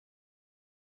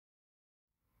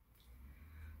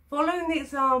Following the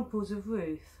examples of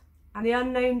Ruth and the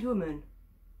unnamed woman,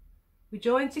 we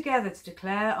join together to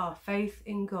declare our faith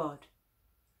in God.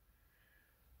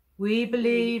 We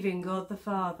believe in God the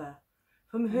Father,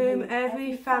 from whom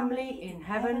every family in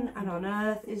heaven and on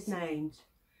earth is named.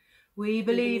 We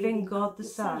believe in God the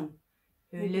Son,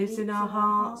 who lives in our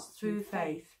hearts through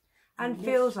faith and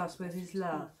fills us with his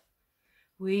love.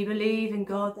 We believe in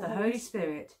God the Holy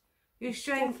Spirit, who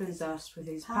strengthens us with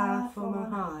his power from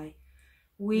on high.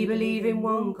 We believe in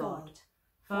one God,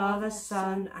 Father,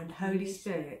 Son and Holy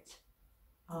Spirit.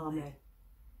 Amen.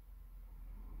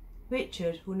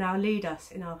 Richard will now lead us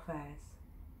in our prayers.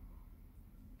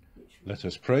 Let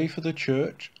us pray for the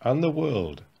Church and the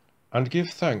world and give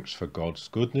thanks for God's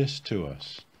goodness to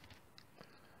us.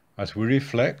 As we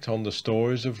reflect on the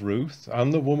stories of Ruth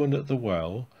and the woman at the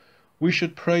well, we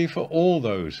should pray for all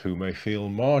those who may feel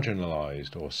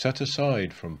marginalized or set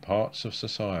aside from parts of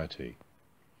society.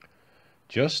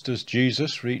 Just as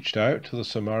Jesus reached out to the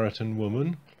Samaritan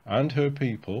woman and her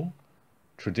people,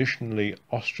 traditionally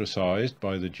ostracized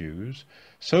by the Jews,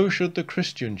 so should the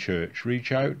Christian Church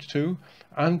reach out to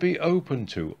and be open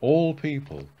to all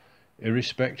people,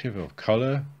 irrespective of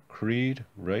colour, creed,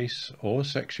 race or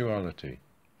sexuality.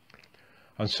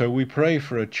 And so we pray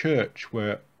for a church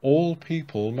where all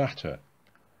people matter.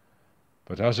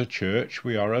 But as a church,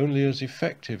 we are only as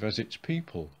effective as its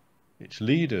people, its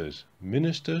leaders,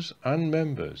 ministers and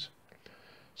members.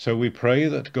 So we pray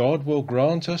that God will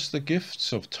grant us the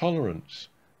gifts of tolerance,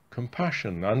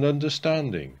 compassion and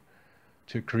understanding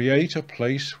to create a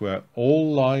place where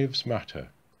all lives matter,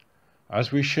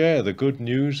 as we share the good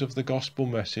news of the gospel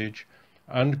message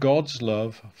and God's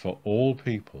love for all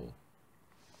people.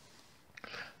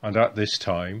 And at this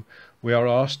time, we are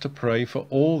asked to pray for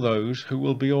all those who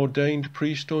will be ordained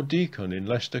priest or deacon in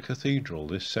Leicester Cathedral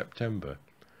this September,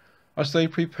 as they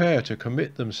prepare to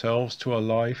commit themselves to a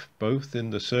life both in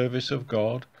the service of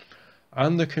God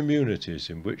and the communities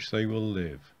in which they will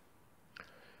live.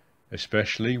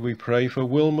 Especially we pray for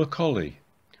Will Macaulay,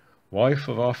 wife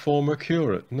of our former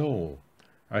curate Noel,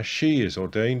 as she is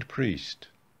ordained priest.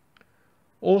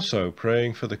 Also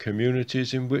praying for the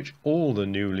communities in which all the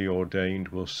newly ordained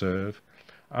will serve,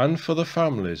 and for the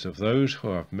families of those who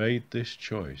have made this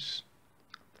choice.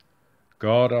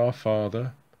 God our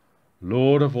Father,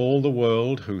 Lord of all the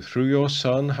world, who through your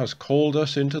Son has called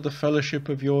us into the fellowship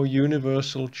of your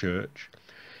universal Church,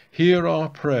 hear our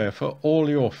prayer for all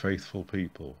your faithful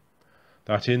people,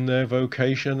 that in their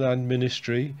vocation and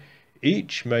ministry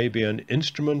each may be an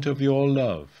instrument of your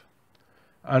love,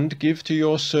 and give to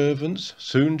your servants,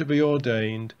 soon to be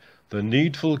ordained, the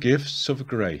needful gifts of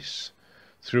grace,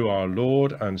 through our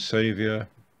Lord and Saviour,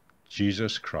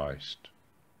 Jesus Christ.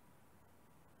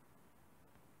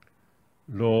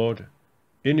 Lord,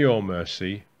 in your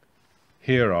mercy,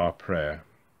 hear our prayer.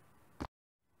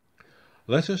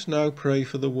 Let us now pray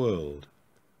for the world,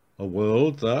 a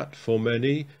world that, for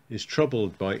many, is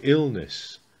troubled by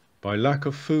illness, by lack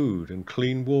of food and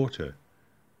clean water,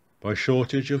 by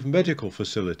shortage of medical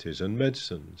facilities and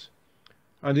medicines,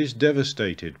 and is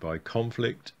devastated by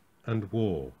conflict and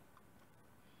war.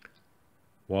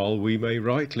 While we may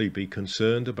rightly be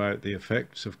concerned about the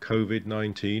effects of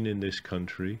COVID-19 in this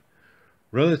country,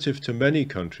 relative to many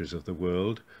countries of the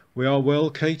world, we are well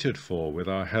catered for with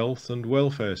our health and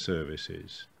welfare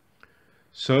services.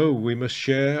 So we must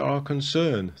share our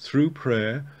concern through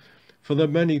prayer for the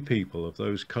many people of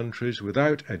those countries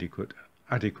without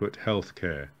adequate health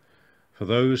care, for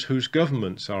those whose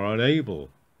governments are unable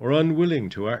or unwilling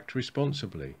to act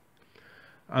responsibly,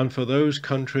 and for those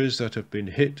countries that have been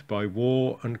hit by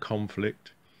war and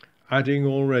conflict, adding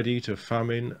already to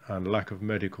famine and lack of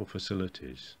medical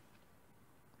facilities.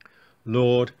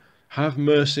 Lord, have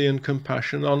mercy and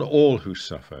compassion on all who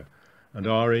suffer and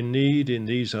are in need in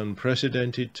these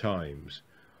unprecedented times,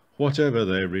 whatever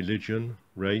their religion,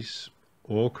 race,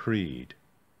 or creed.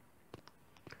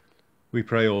 We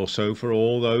pray also for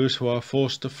all those who are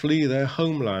forced to flee their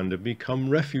homeland and become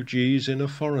refugees in a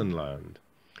foreign land.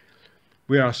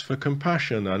 We ask for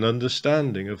compassion and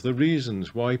understanding of the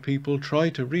reasons why people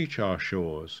try to reach our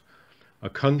shores, a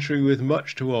country with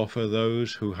much to offer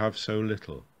those who have so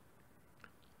little.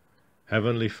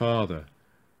 Heavenly Father,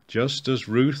 just as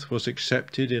Ruth was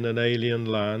accepted in an alien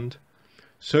land,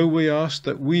 so we ask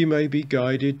that we may be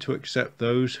guided to accept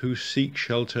those who seek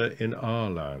shelter in our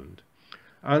land,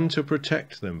 and to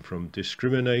protect them from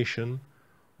discrimination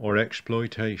or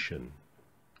exploitation.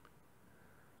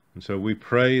 And so we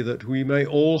pray that we may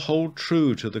all hold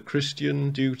true to the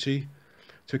Christian duty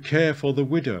to care for the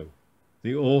widow,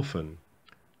 the orphan,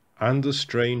 and the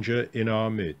stranger in our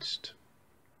midst.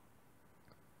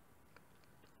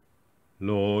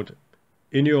 Lord,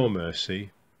 in your mercy,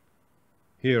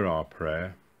 hear our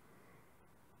prayer.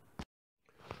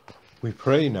 We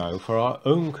pray now for our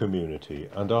own community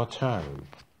and our town.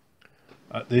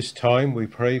 At this time we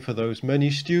pray for those many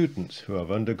students who have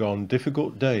undergone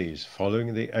difficult days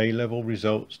following the A-level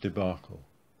results debacle.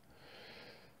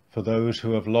 For those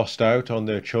who have lost out on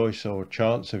their choice or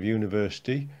chance of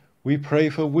university, we pray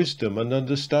for wisdom and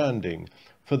understanding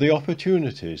for the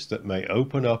opportunities that may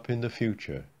open up in the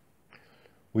future.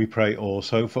 We pray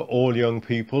also for all young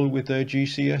people with their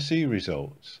GCSE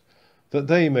results, that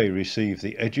they may receive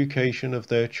the education of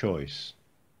their choice.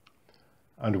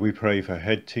 And we pray for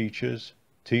head teachers,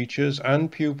 teachers and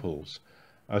pupils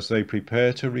as they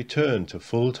prepare to return to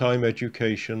full-time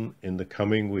education in the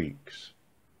coming weeks.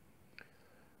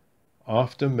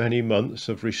 After many months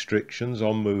of restrictions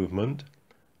on movement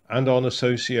and on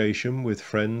association with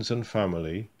friends and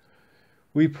family,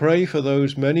 we pray for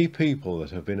those many people that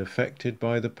have been affected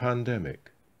by the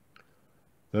pandemic,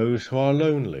 those who are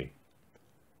lonely,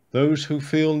 those who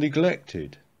feel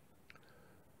neglected,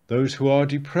 those who are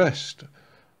depressed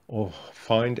or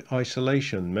find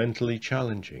isolation mentally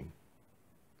challenging.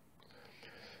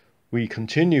 We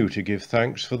continue to give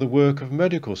thanks for the work of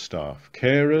medical staff,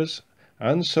 carers,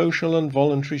 and social and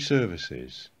voluntary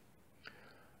services.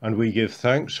 And we give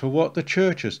thanks for what the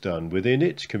Church has done within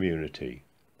its community.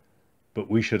 But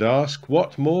we should ask,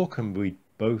 what more can we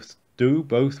do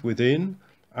both within,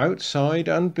 outside,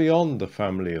 and beyond the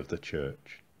family of the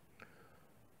Church?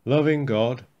 Loving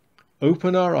God,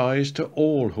 open our eyes to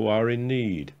all who are in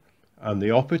need, and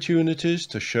the opportunities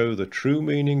to show the true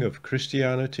meaning of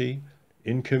Christianity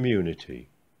in community.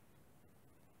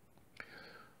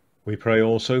 We pray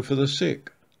also for the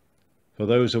sick, for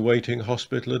those awaiting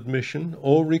hospital admission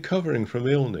or recovering from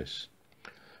illness,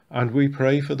 and we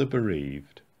pray for the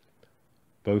bereaved,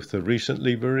 both the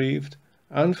recently bereaved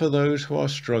and for those who are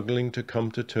struggling to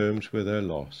come to terms with their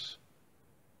loss,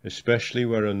 especially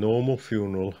where a normal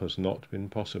funeral has not been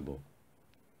possible.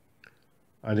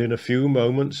 And in a few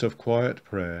moments of quiet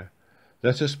prayer,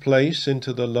 let us place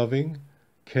into the loving,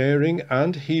 caring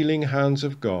and healing hands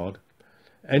of God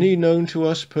any known to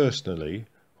us personally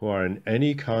who are in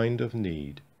any kind of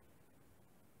need.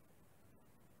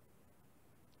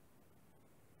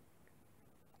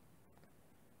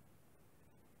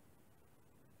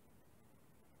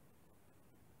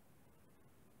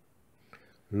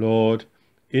 Lord,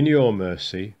 in your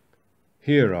mercy,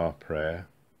 hear our prayer.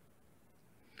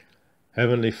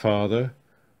 Heavenly Father,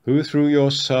 who through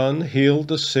your Son healed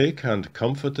the sick and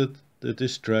comforted the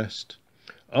distressed,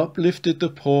 uplifted the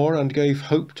poor and gave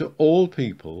hope to all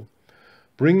people,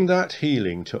 bring that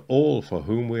healing to all for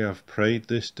whom we have prayed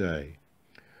this day.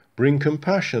 Bring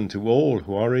compassion to all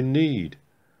who are in need,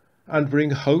 and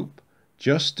bring hope,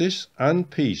 justice and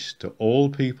peace to all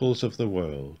peoples of the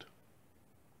world.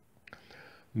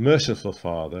 Merciful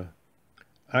Father,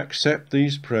 accept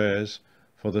these prayers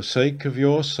for the sake of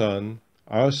your Son,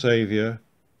 our Saviour,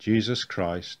 Jesus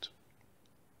Christ.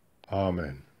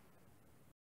 Amen.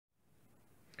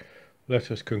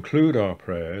 Let us conclude our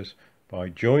prayers by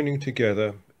joining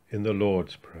together in the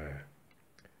Lord's Prayer.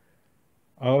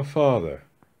 Our Father,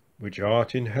 which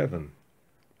art in heaven,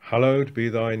 hallowed be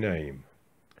thy name.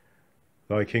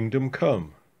 Thy kingdom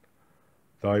come,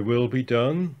 thy will be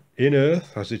done, in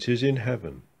earth as it is in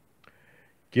heaven.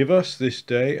 Give us this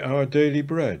day our daily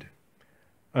bread,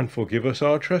 and forgive us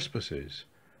our trespasses,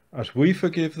 as we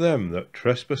forgive them that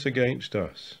trespass against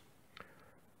us.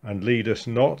 And lead us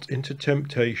not into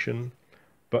temptation,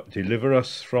 but deliver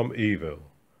us from evil.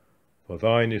 For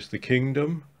thine is the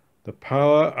kingdom, the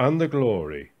power, and the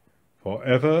glory, for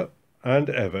ever and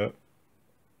ever.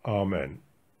 Amen.